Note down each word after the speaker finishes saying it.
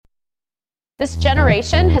This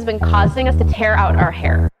generation has been causing us to tear out our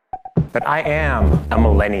hair. But I am a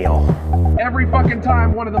millennial. Every fucking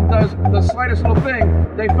time one of them does the slightest little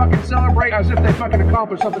thing, they fucking celebrate as if they fucking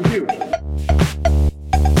accomplished something huge.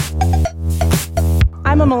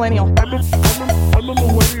 I'm a millennial. I'm a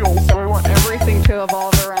millennial. So I want everything to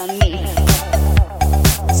evolve around me.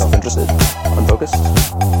 Self-interested, unfocused,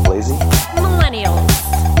 lazy. Millennials.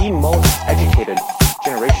 The most educated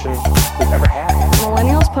generation we've ever had.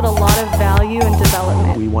 Millennials put a lot of value in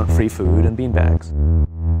development. We want free food and beanbags.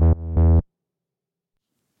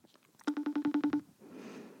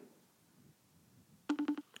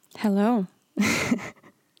 Hello.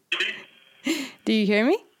 Do you hear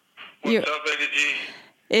me? What's up, Eddie G?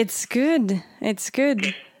 It's good. It's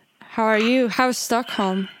good. How are you? How's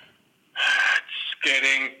Stockholm? It's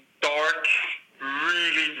getting dark.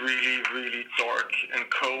 Really dark and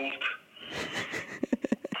cold.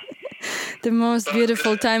 The most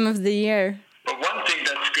beautiful time of the year. But one thing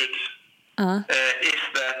that's good is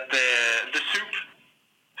that the soup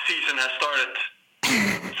season has started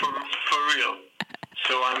for real.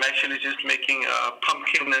 So I'm actually just making a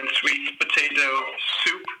pumpkin and sweet potato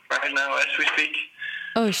soup right now as we speak.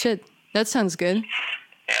 Oh shit, that sounds good.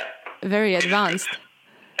 Yeah. Very advanced.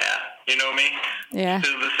 Yeah, you know me. Yeah.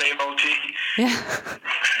 Still the same OT. Yeah.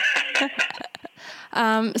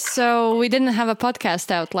 So we didn't have a podcast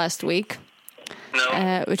out last week,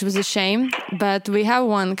 No. which was a shame. But we have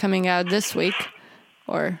one coming out this week,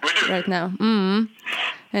 or right now.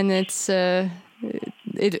 And it's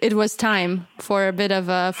it was time for a bit of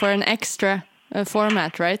an extra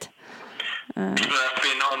format, right? I've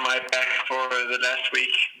been on my back for the last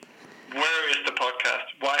week. Where is the podcast?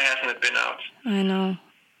 Why hasn't it been out? I know.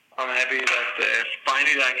 I'm happy that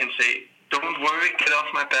finally I can say, don't worry, get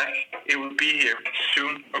off my back. It will be here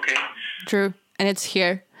soon, okay? True, and it's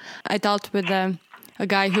here. I talked with a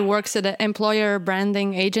guy who works at an employer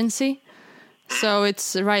branding agency, so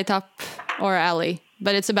it's right up our alley.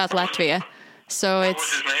 But it's about Latvia, so What's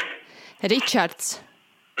it's his name? Richards.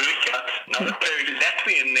 Richard. Not a very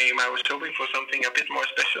Latvian name. I was hoping for something a bit more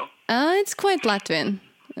special. It's quite Latvian.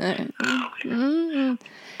 Okay.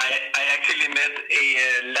 I actually met a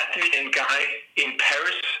Latvian guy in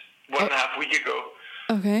Paris 1.5 weeks ago.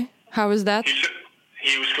 Okay, how was that?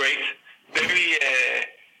 He was great. Very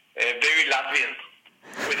Latvian,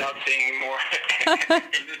 without saying more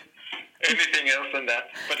anything else than that.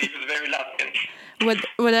 But he was very Latvian.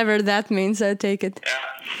 Whatever that means, I take it.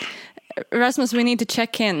 Yeah. Rasmus, we need to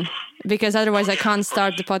check in, because otherwise I can't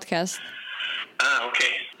start the podcast.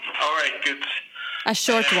 Okay. All right, good. A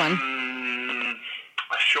short one.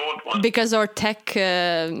 A short one. Because our tech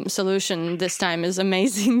solution this time is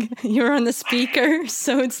amazing. You're on the speaker,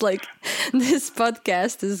 so it's like this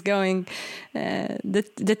podcast is going.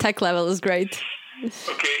 The tech level is great.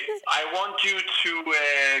 Okay, I want you to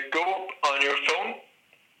go on your phone.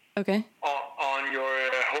 Okay. On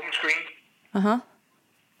your home screen.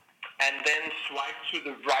 And then swipe to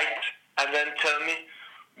the right, and then tell me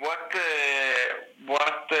what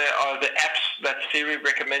are the apps that Siri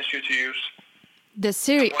recommends you to use. The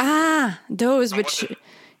Siri. Those which.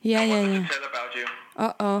 Yeah. Tell about you.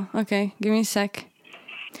 Okay, give me a sec.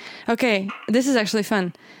 Okay, this is actually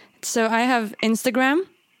fun. So I have Instagram.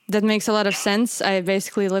 That makes a lot of sense. I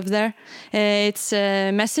basically live there. It's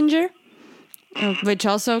Messenger, which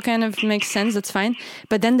also kind of makes sense. That's fine.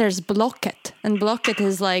 But then there's Blocket, and Blocket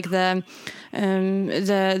is like the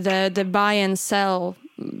buy and sell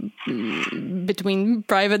between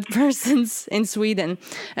private persons in Sweden,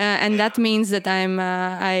 and that means that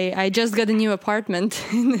I just got a new apartment.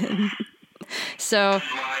 So, Why is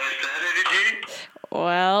that, Eddie?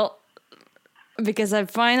 well, because I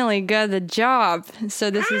finally got a job.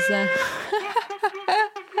 So this is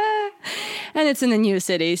and it's in a new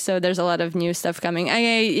city, so there's a lot of new stuff coming.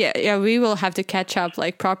 Yeah, we will have to catch up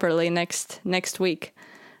like properly next week.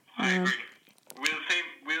 I agree. We'll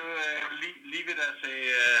leave it as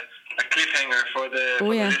a cliffhanger for the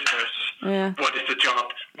listeners. Yeah. What is the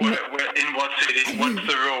job? Where in what city? What's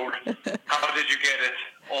the role? How did you get it?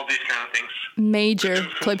 All these kind of things. Major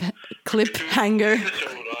cliffhanger.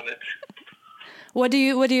 On it. What do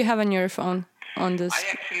you have on your phone on this?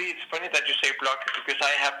 It's funny that you say block because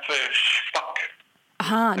I have Stock.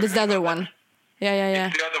 This is the other one. Yeah.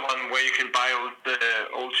 It's the other one where you can buy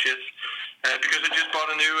old shit. Because I just bought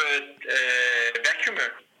a new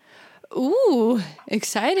vacuumer. Ooh,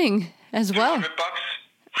 exciting as well. $200.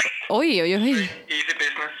 Oi. Easy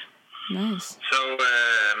business. Nice. So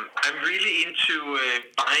I'm really into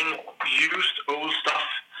buying used old stuff.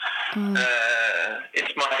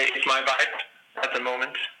 It's my vibe at the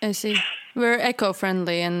moment. I see. We're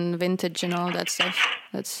eco-friendly and vintage and all that stuff.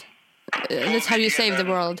 That's That's how you save the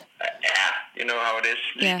world. Yeah, you know how it is.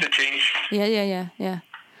 Lead to change. Yeah.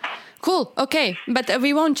 Cool. Okay, but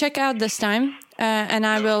we won't check out this time, and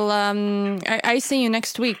I will. I see you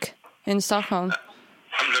next week in Stockholm.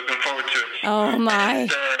 I'm looking forward to it. Oh my!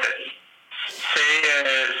 And,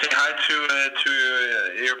 say hi to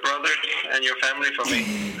your brothers and your family for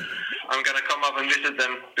me. I'm gonna come up and visit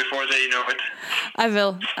them before they know it. I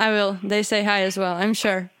will. They say hi as well, I'm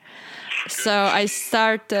sure. So I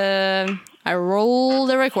start. I roll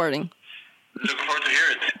the recording. Looking forward to hear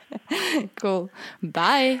it. Cool.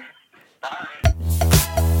 Bye.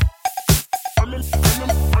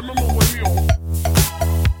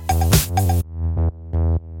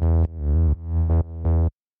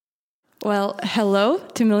 Well, hello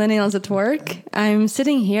to Millennials at Work. I'm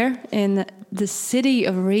sitting here in the city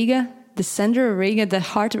of Riga, the center of Riga, the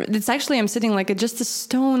heart of it. It's actually, I'm sitting like just a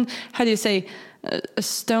stone, how do you say, a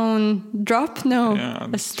stone drop? No,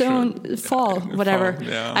 a stone fall, whatever. Fall,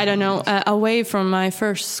 yeah. I don't know, away from my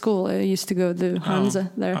first school. I used to go to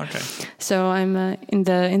Hansa there. Okay. So I'm in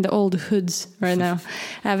the old hoods right now.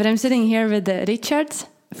 But I'm sitting here with Richard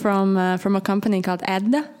from a company called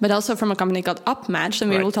Edda, but also from a company called Upmatch, and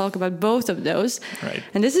we will talk about both of those. Right.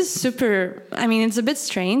 And this is super, I mean, it's a bit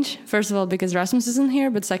strange, first of all, because Rasmus isn't here,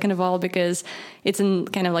 but second of all, because it's in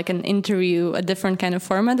kind of like an interview, a different kind of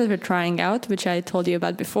format that we're trying out, which I told you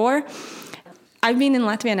about before. I've been in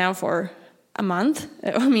Latvia now for a month.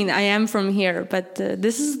 I mean, I am from here, but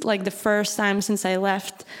this is like the first time since I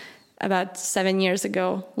left about 7 years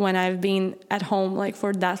ago when I've been at home like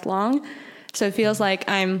for that long. So it feels like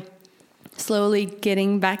I'm slowly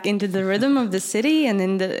getting back into the rhythm of the city and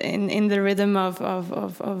in the rhythm of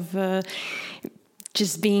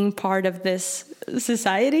just being part of this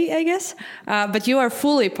society, I guess. But you are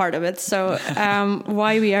fully part of it. So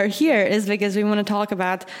why we are here is because we want to talk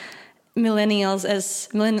about millennials as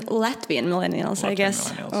Latvian millennials, I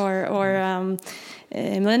guess, or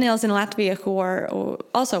millennials in Latvia who are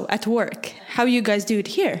also at work. How you guys do it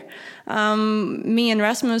here? Me and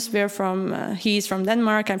Rasmus, he's from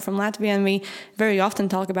Denmark, I'm from Latvia, and we very often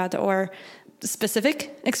talk about our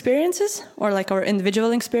specific experiences or like our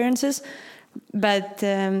individual experiences. But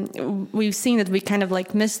we've seen that we kind of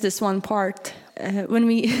like miss this one part when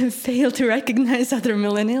we fail to recognize other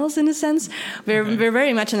millennials in a sense. We're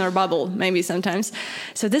very much in our bubble, maybe sometimes.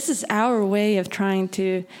 So this is our way of trying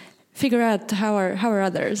to figure out how are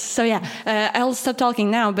others. So yeah, I'll stop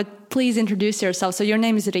talking now, but please introduce yourself. So your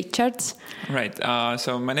name is Richard. Right.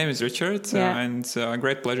 So my name is Richard, and it's a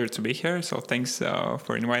great pleasure to be here. So thanks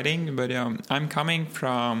for inviting. But I'm coming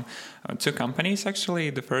from two companies, actually.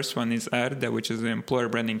 The first one is Erda, which is employer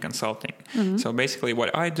branding consulting. Mm-hmm. So basically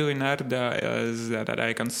what I do in Erda is that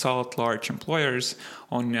I consult large employers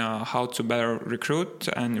on how to better recruit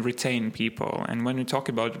and retain people. And when we talk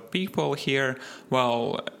about people here,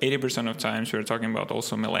 well, 80% of times we're talking about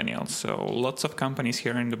also millennials. So lots of companies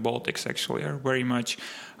here in the Baltics actually are very much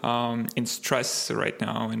in stress right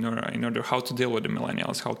now in order how to deal with the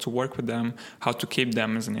millennials, how to work with them, how to keep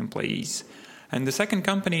them as an employees. And the second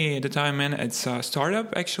company that I'm in, it's a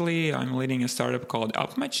startup, actually. I'm leading a startup called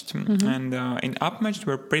Upmatched. Mm-hmm. And in Upmatched,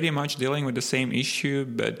 we're pretty much dealing with the same issue,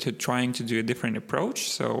 but trying to do a different approach.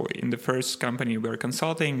 So in the first company, we're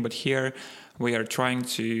consulting, but here we are trying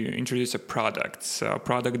to introduce a product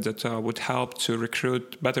that would help to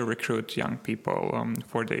better recruit young people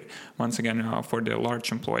for the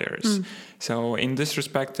large employers. Mm. So in this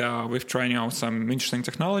respect, we've tried out some interesting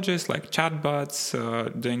technologies like chatbots,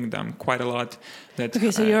 doing them quite a lot.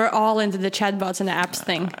 So you're all into the chatbots and the apps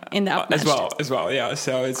thing in the Upmatched. As well, yeah.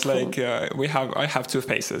 So it's cool. Like I have two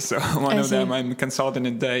faces. So one of them I'm consulting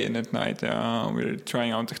at day and at night. We're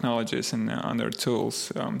trying out technologies and other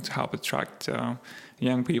tools to help attract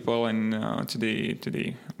young people and to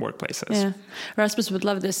the workplaces. Yeah, Rasmus would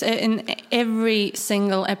love this. In every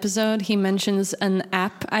single episode, he mentions an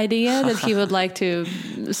app idea that he would like to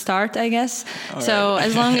start, I guess. All so right.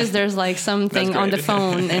 As long as there's like something on the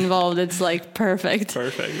phone involved, it's like perfect.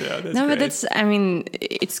 Perfect, yeah. That's no, great. But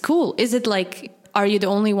it's cool. Is it like, are you the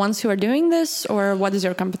only ones who are doing this, or what is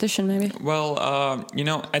your competition maybe? Well,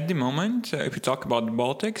 at the moment, if we talk about the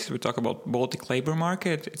Baltics, we talk about Baltic labor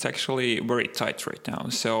market, it's actually very tight right now.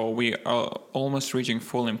 So we are almost reaching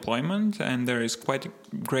full employment, and there is quite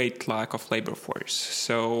great lack of labor force.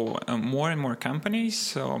 So more and more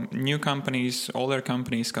companies, new companies, older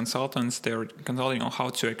companies, consultants, they're consulting on how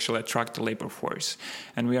to actually attract the labor force.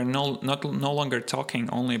 And we are no longer talking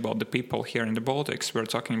only about the people here in the Baltics. We're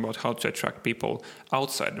talking about how to attract people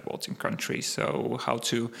outside the Baltic countries. So how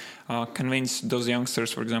to convince those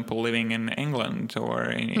youngsters, for example, living in England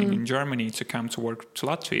or in Germany, to come to work to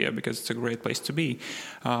Latvia because it's a great place to be.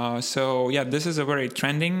 This is a very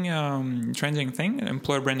trending thing.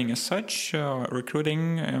 Employer branding as such,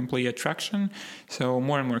 recruiting, employee attraction. So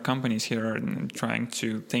more and more companies here are trying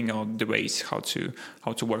to think out the ways how to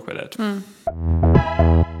work with it.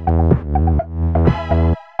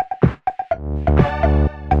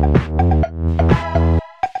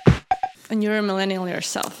 And you're a millennial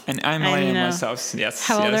yourself. And I'm a millennial myself, yes.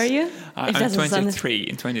 How old are you? I'm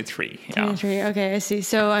 23. 23, yeah. 23, okay, I see.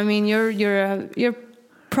 So, I mean, you're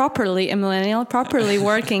properly a millennial, properly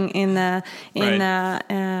working in a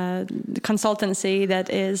consultancy that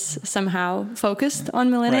is somehow focused on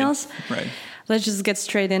millennials. Right. Let's just get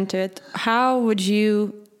straight into it. How would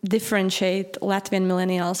you differentiate Latvian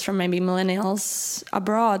millennials from maybe millennials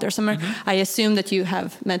abroad or somewhere? I assume that you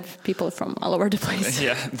have met people from all over the place.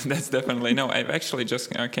 Yeah, that's definitely. No, I've actually just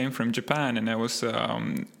came from Japan, and I was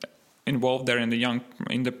involved there in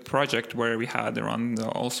the project where we had around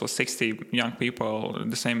also 60 young people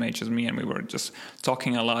the same age as me, and we were just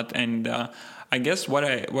talking a lot. And I guess what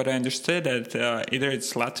I understood that either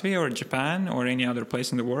it's Latvia or Japan or any other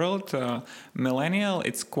place in the world, millennial,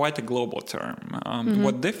 it's quite a global term.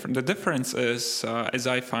 The difference is, as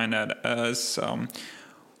I find it, as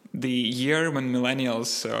the year when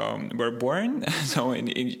millennials were born. So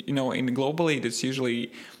in globally, it's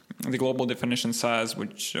usually the global definition says,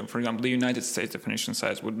 which, for example, the United States definition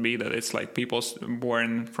says would be that it's like people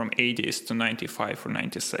born from 80s to 95 or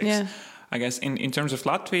 96. Yeah. I guess in terms of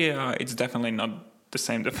Latvia, it's definitely not the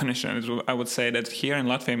same definition. I would say that here in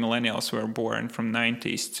Latvia, millennials were born from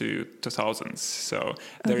 90s to 2000s. So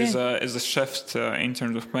there is a shift in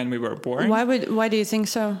terms of when we were born. Why do you think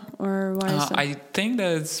so? Or why is that? I think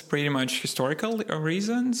that it's pretty much historical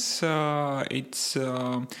reasons.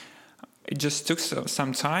 It just took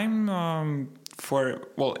some time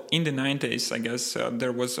in the 90s, I guess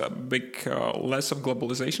there was a big less of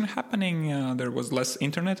globalization happening. There was less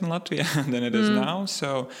internet in Latvia than it is now.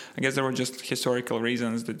 So I guess there were just historical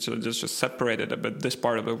reasons that just separated a bit this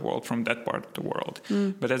part of the world from that part of the world.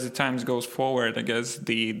 But as the times goes forward, I guess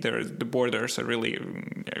the borders are really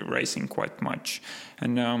erasing quite much.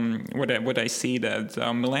 And what I see that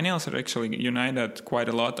millennials are actually united quite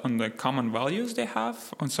a lot on the common values they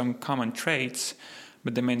have, on some common traits.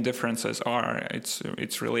 But the main differences are,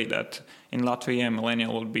 it's really that in Latvia, a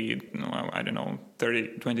millennial would be,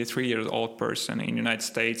 23 years old person. In the United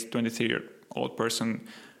States, 23-year-old person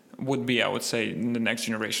would be, I would say, in the next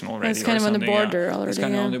generation already. It's kind of on the border already. It's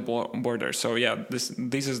kind of on the border. So this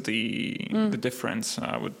is the difference,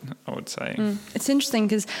 I would say. It's interesting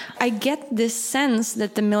because I get this sense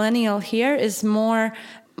that the millennial here is more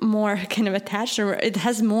kind of attached, or it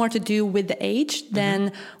has more to do with the age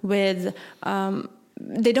than with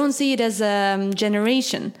they don't see it as a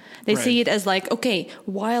generation. They see it as like, okay,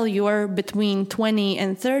 while you're between 20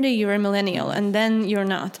 and 30, you're a millennial, and then you're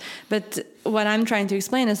not. But what I'm trying to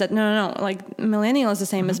explain is that no, like millennial is the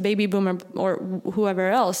same as baby boomer or whoever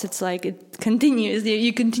else. It's like it continues.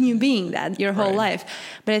 You continue being that your whole life.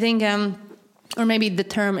 But I think, or maybe the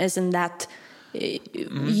term isn't that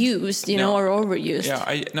used, or overused. Yeah,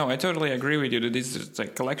 I totally agree with you that this is a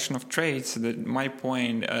collection of traits. That my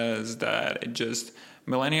point is that it just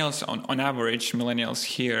millennials, on average, millennials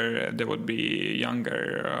here, they would be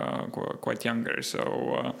younger, quite younger.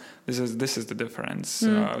 So this is the difference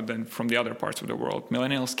than from the other parts of the world.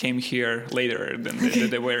 Millennials came here later than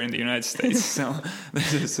they were in the United States. So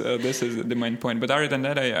this is the main point. But other than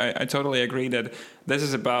that, I totally agree that this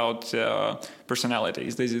is about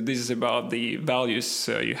personalities. This is about the values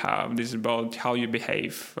you have. This is about how you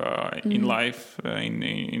behave in life,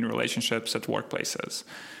 in relationships, at workplaces.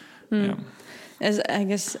 Yeah.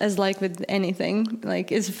 As like with anything,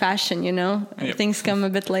 like it's fashion, things come a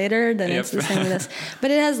bit later, then it's the same with us. But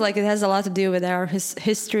it has a lot to do with our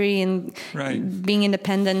history and being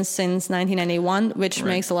independent since 1991, which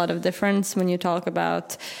makes a lot of difference when you talk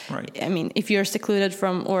about, I mean, if you're secluded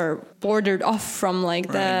from or bordered off from like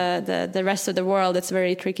the rest of the world, it's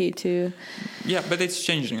very tricky to... Yeah, but it's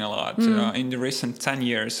changing a lot. In the recent 10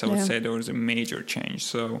 years, I would say there was a major change.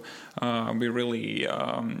 So we really,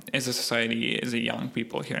 as a society, as a young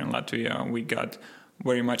people here in Latvia, we got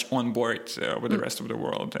very much on board with the rest of the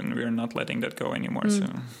world, and we're not letting that go anymore. So,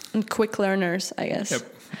 and quick learners, I guess. Yep,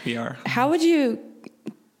 we are. How would you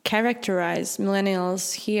characterize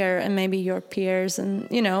millennials here and maybe your peers and,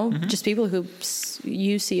 just people who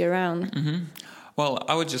you see around? Well,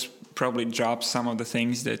 I would just probably drop some of the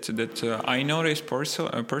things that I noticed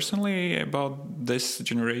personally about this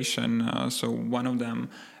generation. So one of them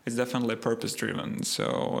is definitely purpose-driven.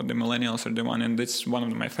 So the millennials are the one, and it's one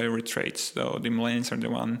of my favorite traits. So the millennials are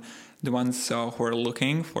the ones who are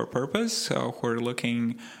looking for purpose, who are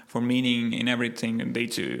looking for meaning in everything that they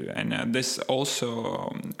do. And this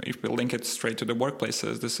also, if we link it straight to the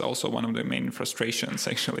workplaces, this is also one of the main frustrations,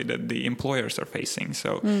 actually, that the employers are facing.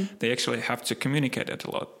 So they actually have to communicate it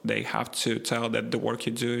a lot. They have to tell that the work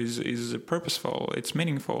you do is purposeful, it's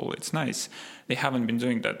meaningful, it's nice. They haven't been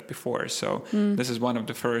doing that before. So this is one of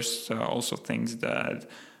the first also things that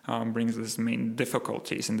brings these main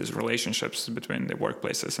difficulties in these relationships between the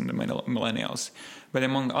workplaces and the millennials. But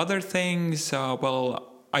among other things,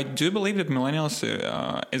 I do believe that millennials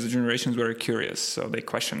as a generation is very curious. So they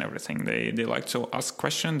question everything. They like to ask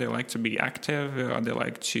questions. They like to be active. They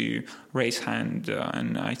like to raise hand.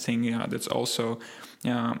 And I think that's also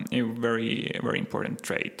a very, very important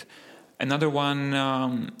trait. Another one,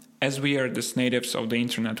 as we are these natives of the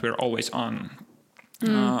internet, we're always on.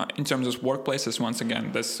 In terms of workplaces, once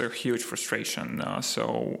again, that's a huge frustration.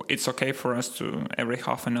 So it's okay for us to every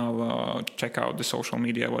half an hour check out the social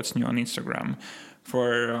media, what's new on Instagram.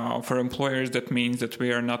 For employers, that means that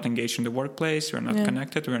we are not engaged in the workplace, we're not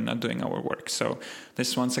connected, we're not doing our work. So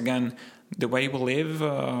this, once again, the way we live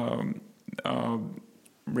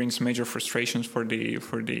brings major frustrations for the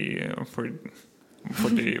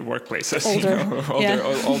workplaces,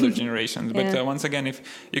 older generations. But once again, if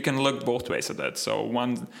you can look both ways at that. So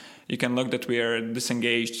one, you can look that we are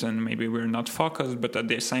disengaged and maybe we're not focused, but at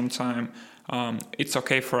the same time, it's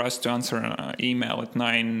okay for us to answer an email at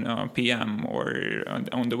 9 p.m. or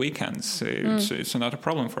on the weekends. It's not a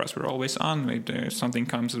problem for us. We're always on. If something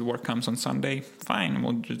comes, work comes on Sunday, fine,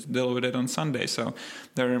 we'll just deal with it on Sunday. So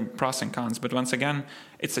there are pros and cons. But once again,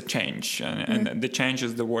 it's a change. And the change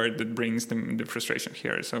is the word that brings the frustration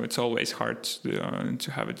here. So it's always hard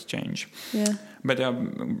to have it change. Yeah. But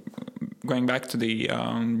going back to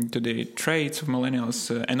the traits of millennials,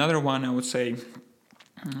 another one I would say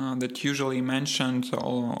that usually mentioned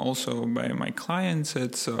also by my clients,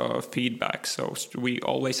 it's feedback. So we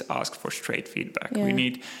always ask for straight feedback.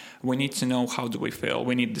 We need to know how do we feel.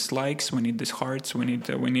 We need dislikes, we need these hearts, we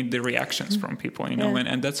need the reactions from people,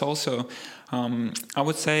 and that's also I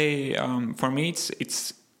would say for me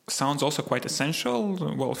it's sounds also quite essential.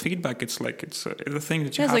 Well, feedback, it's the thing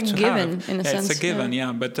that you have to given, have. In a sense. It's a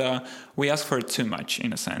given, but we ask for it too much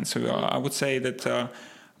in a sense. I would say that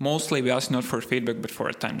mostly we ask not for feedback but for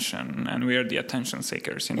attention, and we are the attention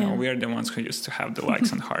seekers. We are the ones who used to have the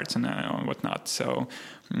likes and hearts and whatnot. So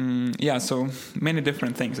so many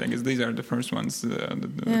different things. I guess these are the first ones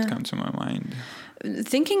that come to my mind.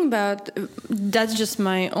 Thinking about that's just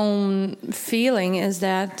my own feeling, is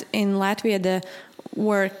that in Latvia the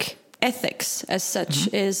work ethics as such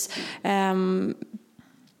is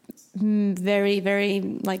very, very,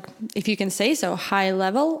 like, if you can say so, high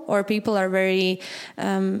level, or people are very,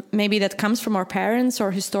 maybe that comes from our parents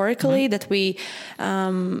or historically that we,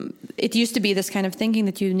 it used to be this kind of thinking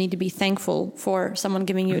that you need to be thankful for someone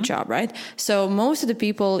giving you a job, right? So most of the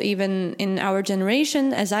people, even in our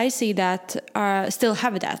generation, as I see that, still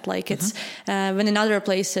have that. Like it's, when in other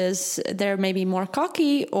places, they're maybe more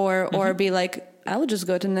cocky or be like, I'll just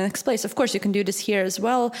go to the next place. Of course, you can do this here as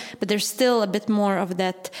well, but there's still a bit more of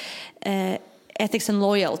that ethics and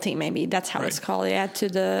loyalty. Maybe that's how it's called. Yeah, to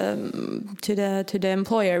the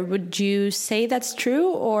employer. Would you say that's true,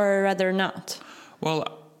 or rather not? Well,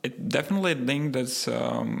 I definitely think that's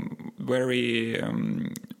very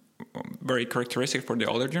very characteristic for the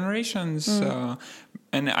older generations.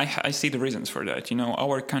 And I see the reasons for that.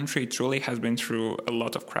 Our country truly has been through a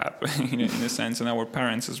lot of crap in a sense, and our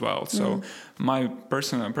parents as well. So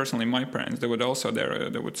personally, my parents, they would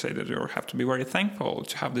say that you have to be very thankful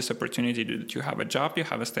to have this opportunity that you have a job, you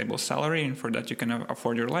have a stable salary, and for that you can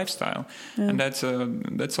afford your lifestyle. And that's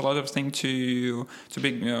a lot of things to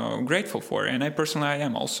be grateful for. And I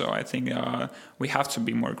am also. I think we have to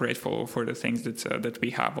be more grateful for the things that we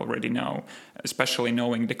have already now, especially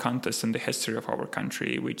knowing the context and the history of our country,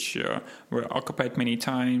 which were occupied many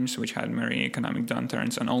times, which had many economic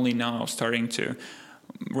downturns, and only now starting to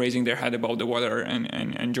raising their head above the water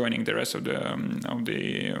and joining the rest of the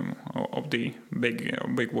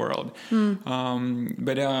big world.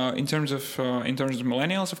 But in terms of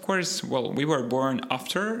millennials, of course, well, we were born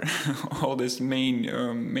after all this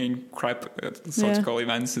main crap social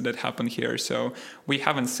events that happened here, so we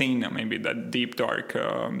haven't seen maybe that deep dark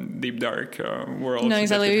world. No,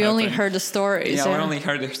 exactly. We only heard the stories. Yeah, we only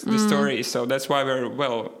heard the stories, so that's why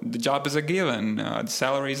the job is a given, the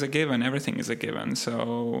salary is a given, everything is a given. So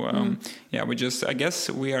I guess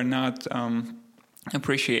we are not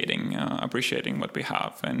appreciating what we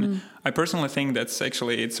have, and I personally think it's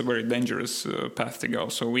a very dangerous path to go.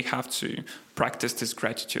 So we have to practice this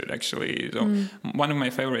gratitude. Actually, so one of my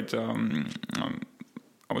favorite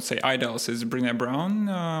I would say idols is Brené Brown,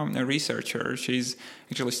 a researcher. She's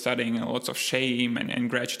actually studying lots of shame and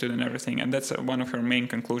gratitude and everything, and that's one of her main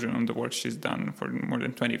conclusions on the work she's done for more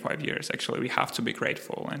than 25 years. Actually, we have to be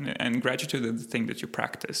grateful, and gratitude is the thing that you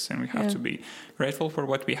practice, and we have to be grateful for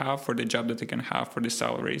what we have, for the job that we can have, for the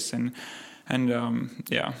salaries, and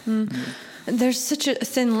there's such a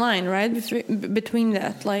thin line, right, between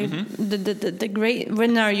that, like the great,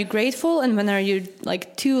 when are you grateful and when are you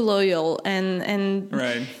like too loyal, and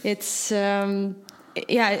right. It's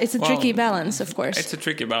it's a tricky balance, of course. It's a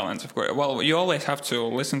tricky balance, of course. Well, you always have to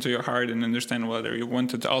listen to your heart and understand whether you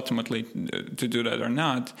wanted ultimately to do that or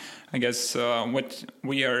not. I guess what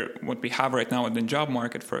we have right now in the job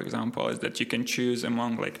market, for example, is that you can choose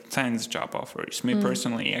among like 10 job offers. Me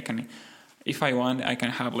personally, if I want, I can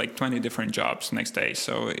have like 20 different jobs next day.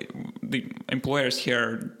 So the employers here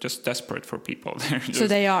are just desperate for people. So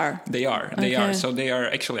they are. They are. So they are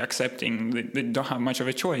actually accepting. They don't have much of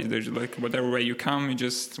a choice. There's like whatever way you come,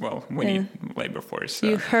 we need labor force. So.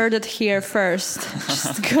 You heard it here first.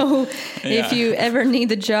 Just go. If you ever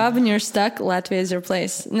need a job and you're stuck, Latvia is your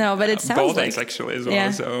place. No, but it sounds Baltics actually as well. Yeah.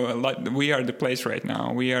 So we are the place right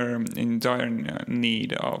now. We are in dire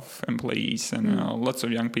need of employees and lots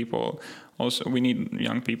of young people. Also, we need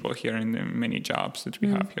young people here in the many jobs that we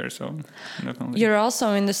have here. So definitely. You're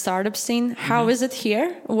also in the startup scene. How is it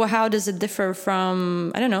here? Well, how does it differ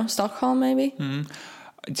from, I don't know, Stockholm maybe?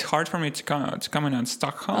 It's hard for me to comment on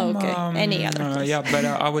Stockholm. Okay, any other place. But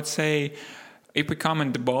I would say if we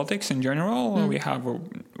comment the Baltics in general, we have a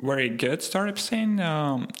very good startup scene.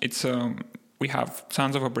 We have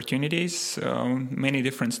tons of opportunities, many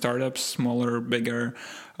different startups, smaller, bigger.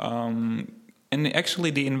 And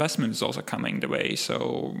actually, the investment is also coming the way.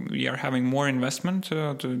 So we are having more investment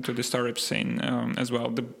to the startup scene as well.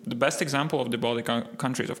 The best example of the Baltic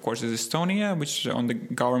countries, of course, is Estonia, which on the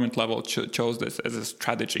government level chose this as a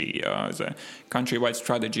strategy, as a countrywide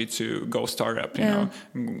strategy to go startup,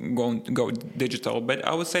 go digital. But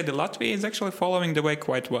I would say the Latvia is actually following the way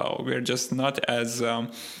quite well. We're just not as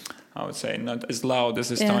I would say not as loud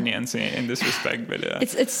as Estonians in this respect, but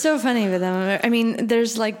it's so funny with them. I mean,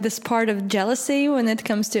 there's like this part of jealousy when it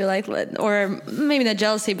comes to like, or maybe not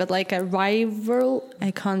jealousy, but like a rival.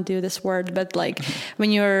 I can't do this word, but like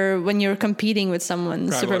when you're competing with someone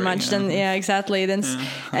super much, then exactly. Then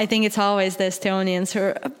I think it's always the Estonians who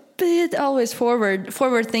are a bit always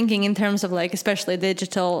forward thinking in terms of like especially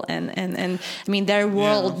digital and I mean they're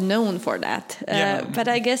world known for that. But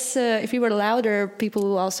I guess if we were louder, people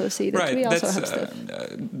will also see that we also have stuff.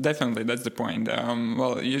 Definitely, that's the point.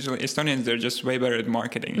 Well, usually Estonians, they're just way better at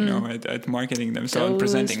marketing, at marketing themselves and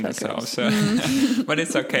presenting themselves. So. But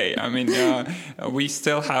it's okay. I mean, we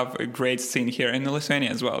still have a great scene here in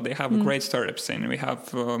Lithuania as well. They have a great startup scene. We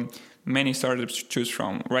have many startups to choose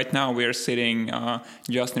from. Right now, we are sitting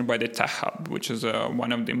just nearby the Tech Hub, which is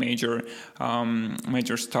one of the major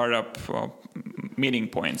startup meeting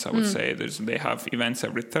points, I would say. They have events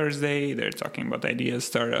every Thursday. They're talking about ideas,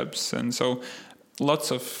 startups, and so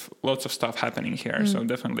lots of stuff happening here. So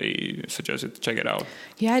definitely suggest it. Check it out.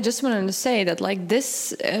 Yeah, I just wanted to say that like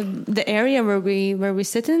this, the area where we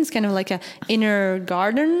sit in is kind of like a inner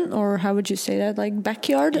garden, or how would you say that? Like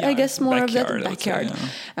backyard, I guess more backyard, of that backyard.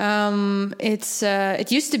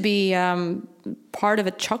 It used to be part of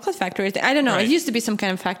a chocolate factory. I don't know. Right. It used to be some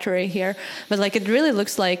kind of factory here, but like it really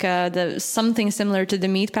looks like something similar to the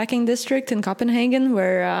meatpacking district in Copenhagen,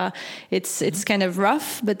 where it's kind of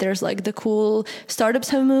rough, but there's like the cool startups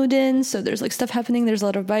have moved in, so there's like stuff happening. There's a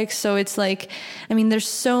lot of bikes, so it's like, I mean, there's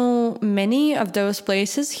so many of those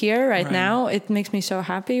places here right now. It makes me so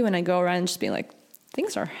happy when I go around and just being like,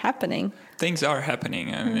 things are happening. Things are happening,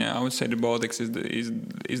 and I would say the Baltics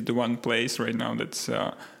is the one place right now that's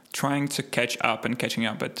trying to catching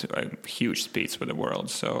up at huge speeds with the world.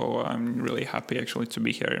 So I'm really happy actually to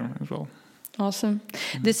be here as well. Awesome.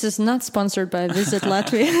 This is not sponsored by Visit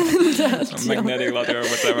Latvia. Magnetic Latvia or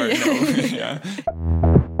whatever.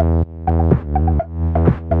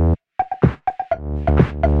 No.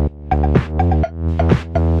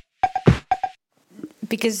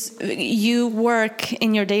 because you work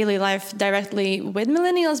in your daily life directly with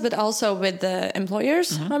millennials, but also with the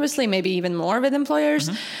employers, obviously, maybe even more with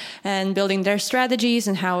employers, and building their strategies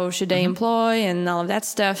and how should they employ and all of that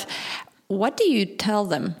stuff. What do you tell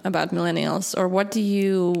them about millennials, or what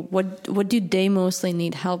do they mostly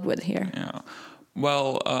need help with here? Yeah.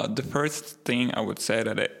 Well, the first thing I would say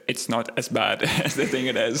that it's not as bad as they think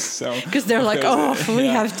it is. So because they're like, we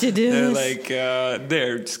have to do they're this. Like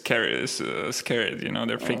they're scared. You know,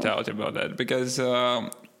 they're freaked out about that because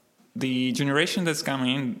the generation that's coming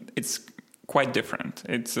in, it's quite different.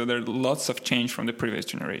 It's there are lots of change from the previous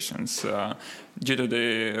generations due to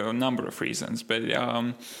the number of reasons. But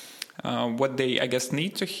what they, I guess,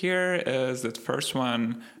 need to hear is that first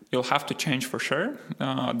one. You'll have to change for sure.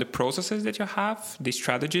 The processes that you have, the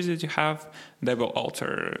strategies that you have, they will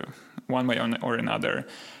alter one way or another.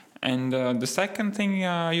 And the second thing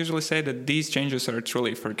I usually say that these changes are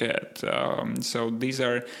truly for good. So these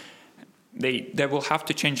are, they will have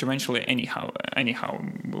to change eventually anyhow.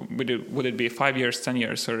 Would it be 5 years, 10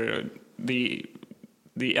 years, or the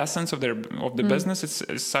essence of the business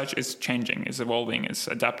is changing, is evolving, is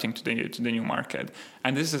adapting to the new market,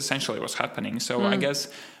 and this is essentially what's happening. So I guess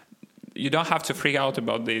you don't have to freak out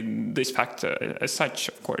about this factor as such,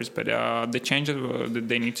 of course, but the changes that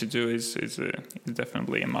they need to do is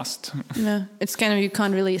definitely a must. Yeah, it's kind of, you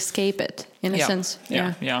can't really escape it in a sense.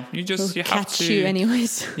 Yeah. You just It'll you have catch to you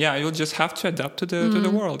anyways. Yeah, you'll just have to adapt to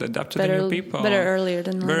the world, adapt to the new people. Better earlier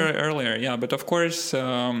than later. Very earlier, yeah. But of course.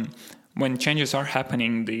 When changes are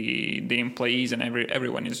happening, the employees and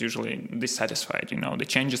everyone is usually dissatisfied. You know, the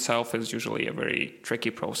change itself is usually a very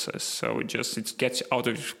tricky process. So it gets out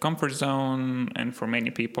of your comfort zone, and for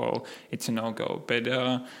many people, it's a no-go. But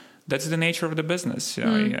that's the nature of the business.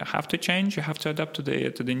 You have to change. You have to adapt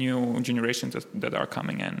to the new generations that are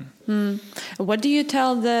coming in. What do you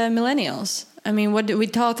tell the millennials? I mean, we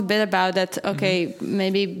talked a bit about that. Okay,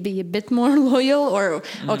 maybe be a bit more loyal, or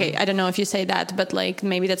okay, I don't know if you say that, but like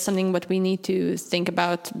maybe that's something what we need to think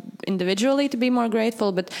about individually to be more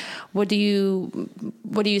grateful. But what do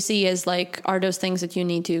you see as like are those things that you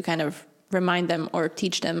need to kind of remind them or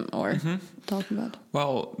teach them or talk about?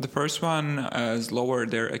 Well, the first one is lower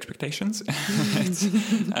their expectations.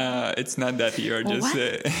 It's not that you're just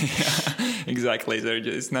exactly.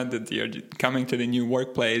 It's not that you're coming to the new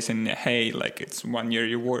workplace and hey, like it's 1 year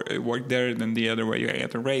you work there, then the other way you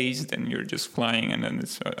get raised and you're just flying, and then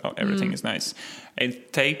it's everything is nice.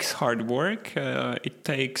 It takes hard work. It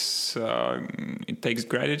takes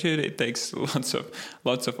gratitude. It takes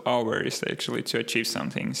lots of hours actually to achieve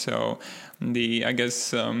something. So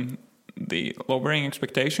the lowering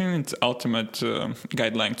expectation, it's ultimate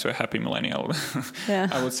guideline to a happy millennial.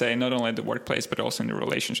 I would say not only at the workplace but also in the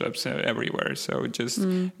relationships everywhere. So just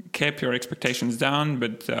keep your expectations down,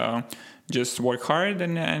 but just work hard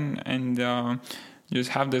and just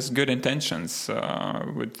have this good intentions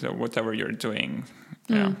with whatever you're doing.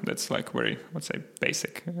 Yeah, that's like very, let's say,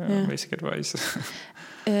 basic advice.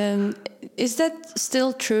 Is that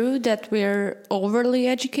still true that we're overly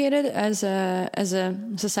educated as a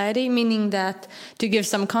society? Meaning that, to give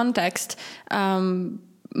some context,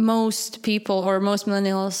 most people or most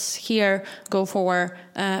millennials here go for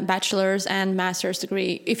bachelor's and master's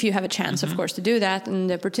degree, if you have a chance, of course, to do that, and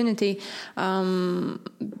the opportunity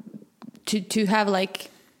to have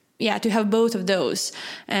to have both of those.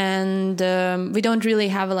 And we don't really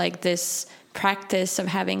have like this practice of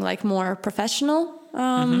having like more professional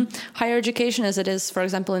higher education as it is, for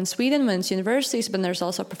example, in Sweden when it's universities, but there's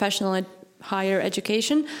also professional higher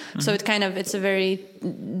education. So it's a very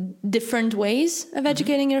different ways of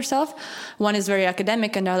educating yourself. One is very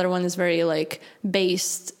academic and the other one is very like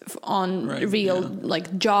based on real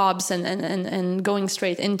like jobs and going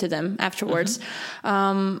straight into them afterwards.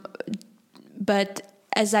 But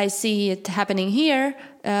as I see it happening here,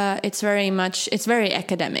 it's very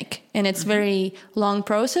academic and it's very long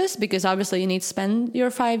process, because obviously you need to spend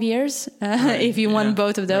your 5 years if you want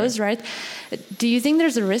both of those, right? Do you think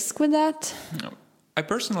there's a risk with that? No. I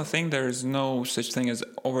personally think there is no such thing as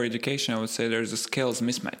over-education. I would say there's a skills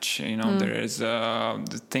mismatch. You know, there is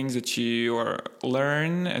the things that you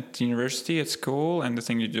learn at university, at school, and the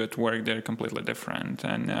thing you do at work, they're completely different.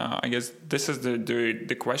 And I guess this is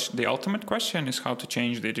the question. The ultimate question is how to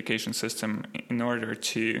change the education system in order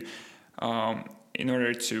to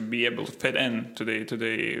be able to fit in to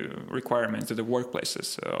the requirements that the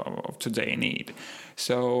workplaces of today need.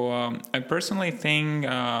 So I personally think.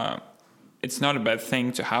 It's not a bad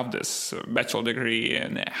thing to have this bachelor degree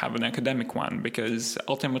and have an academic one, because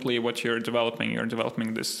ultimately what you're developing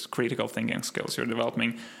this critical thinking skills. You're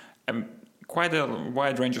developing quite a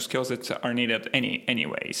wide range of skills that are needed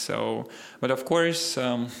anyway. So, but of course,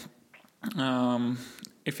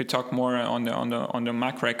 if you talk more on the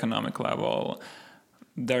macroeconomic level,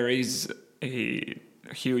 there is a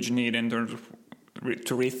huge need in terms of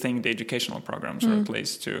to rethink the educational programs, or at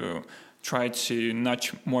least to try to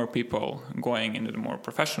nudge more people going into the more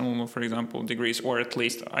professional, for example, degrees, or at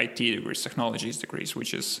least IT degrees, technologies degrees,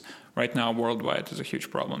 which is right now worldwide is a huge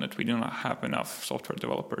problem that we do not have enough software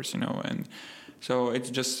developers, and so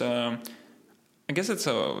it's just I guess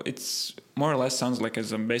it's more or less sounds like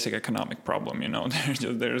it's a basic economic problem,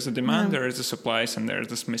 there's a demand, there is a supplies, and there's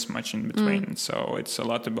this mismatch in between. So it's a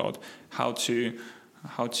lot about how to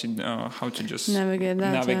just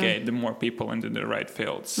navigate the more people into the right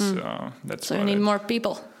fields. That's so you need more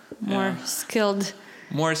people, more skilled.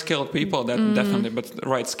 More skilled people, that definitely, but the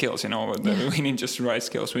right skills, we need just the right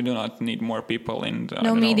skills. We do not need more people in...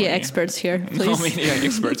 No media experts here, please. No media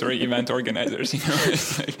experts or event organizers,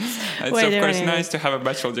 It's of course nice to have a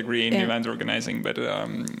bachelor degree in event organizing, but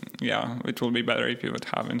it will be better if you would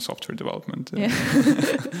have in software development.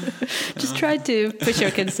 Just try to push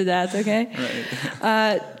your kids to that, okay?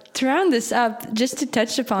 Right. To round this up, just to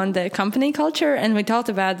touch upon the company culture, and we talked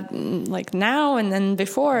about like now and then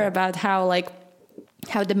before about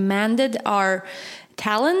how demanded our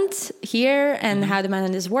talent here and how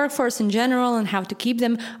demanded is workforce in general and how to keep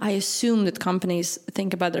them. I assume that companies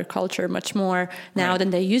think about their culture much more now than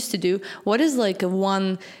they used to do. What is like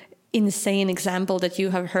one insane example that you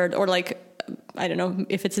have heard, or I don't know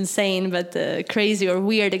if it's insane, but crazy or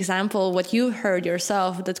weird example, what you heard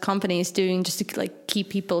yourself that companies doing just to keep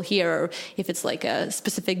people here, or if it's like a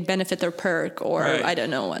specific benefit or perk, or I don't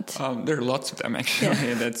know what. There are lots of them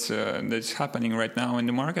actually that's happening right now in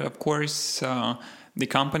the market. Of course, the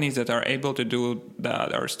companies that are able to do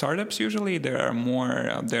that are startups. Usually, they're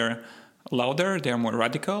louder, they're more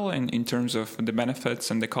radical in terms of the benefits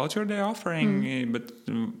and the culture they're offering, but.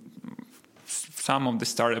 Some of the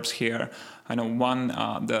startups here, I know one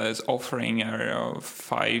that is offering a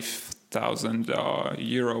 5,000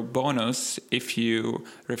 euro bonus if you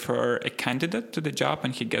refer a candidate to the job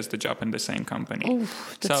and he gets the job in the same company.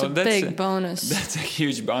 Oof, that's a big bonus. That's a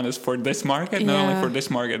huge bonus for this market, not only for this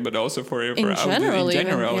market, but also for in general.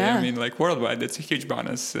 Yeah. I mean, worldwide, that's a huge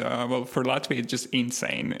bonus. For Latvia, it's just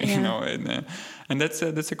insane, and that's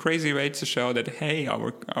a crazy way to show that, hey,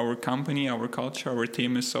 our company, our culture, our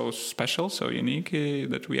team is so special, so unique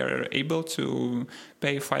that we are able to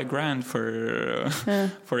pay $5,000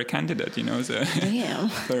 for a candidate,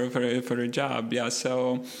 for a job. Yeah.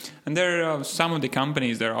 So, and there are some of the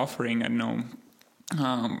companies that are offering,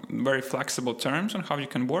 very flexible terms on how you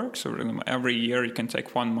can work. So every year you can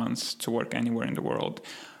take 1 month to work anywhere in the world.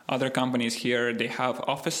 Other companies here, they have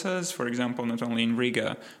offices, for example, not only in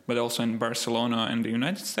Riga, but also in Barcelona and the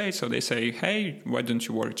United States. So they say, hey, why don't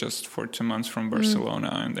you work just for 2 months from Barcelona?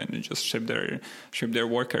 And then they just ship their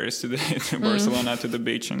workers to Barcelona to the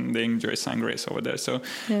beach, and they enjoy sangrias over there. So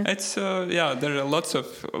it's, there are lots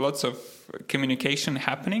of communication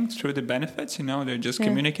happening through the benefits. They're just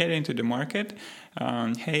communicating to the market.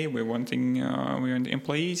 Hey, we want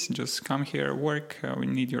employees. Just come here, work. We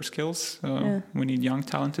need your skills. We need young,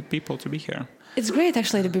 talented people to be here. It's great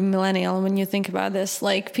actually to be millennial when you think about this.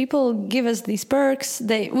 People give us these perks.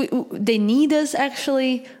 They need us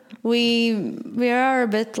actually. We are a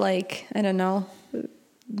bit I don't know,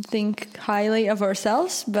 think highly of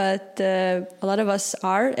ourselves, but a lot of us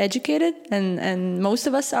are educated, and most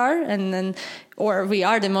of us are, or we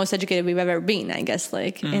are the most educated we've ever been, I guess,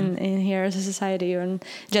 in here as a society or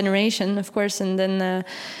generation, of course. And then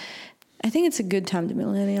I think it's a good time to be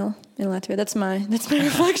millennial in Latvia. That's my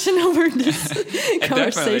reflection over this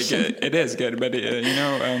conversation. It is good, but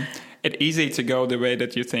it's easy to go the way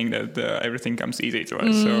that you think that everything comes easy to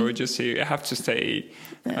us. So just you have to stay,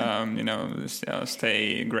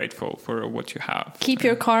 stay grateful for what you have. Keep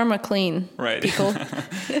your karma clean, right? People.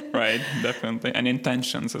 Right, definitely, and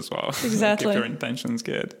intentions as well. Exactly. Keep your intentions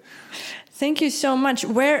good. Thank you so much.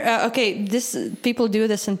 People do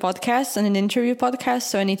this in podcasts and in interview podcasts,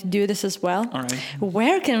 so I need to do this as well. All right.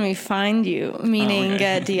 Where can we find you? Meaning,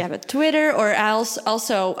 do you have a Twitter, or else?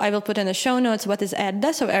 Also, I will put in the show notes what is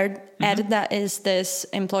Edda. So Edda is this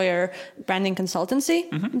employer branding consultancy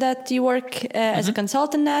that you work as a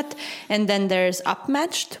consultant at, and then there's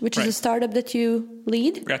Upmatched, which is a startup that you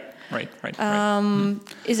lead. Right. Right.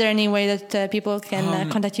 Is there any way that people can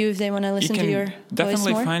contact you if they want to listen to your voice more?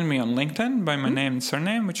 Definitely find me on LinkedIn by my name and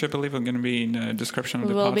surname, which I believe are going to be in the description of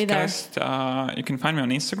the podcast. Be there. You can find me on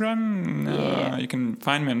Instagram. You can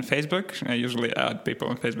find me on Facebook. I usually add people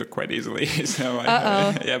on Facebook quite easily, so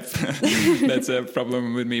yep, that's a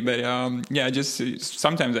problem with me. But just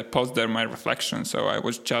sometimes I post there my reflections. So I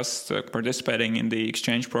was just participating in the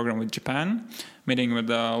exchange program with Japan, meeting with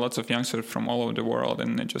lots of youngsters from all over the world,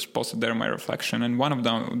 and I just posted there my reflection. And one of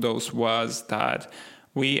those was that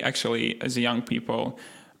we actually, as young people,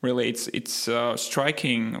 really it's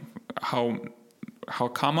striking how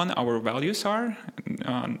common our values are,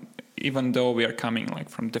 even though we are coming like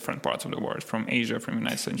from different parts of the world, from Asia, from the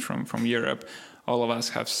United States, from Europe. All of us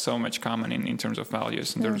have so much common in terms of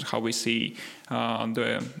values, in terms of how we see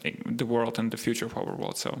the world and the future of our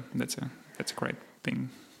world. So that's a great thing.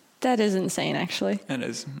 That is insane, actually. It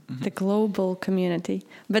is. Mm-hmm. The global community.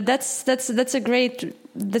 But that's a great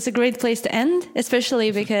place to end,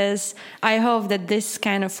 especially because I hope that this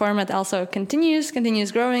kind of format also continues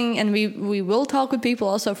growing, and we will talk with people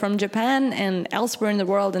also from Japan and elsewhere in the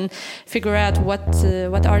world and figure out what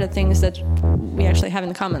are the things that we actually have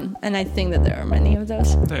in common. And I think that there are many of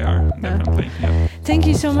those. They are, definitely. Yeah. Thank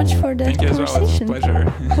you so much for that conversation. Thank you as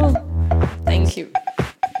well. It's a pleasure. Cool. Thank you.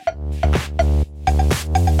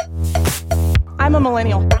 I'm a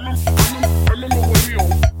millennial.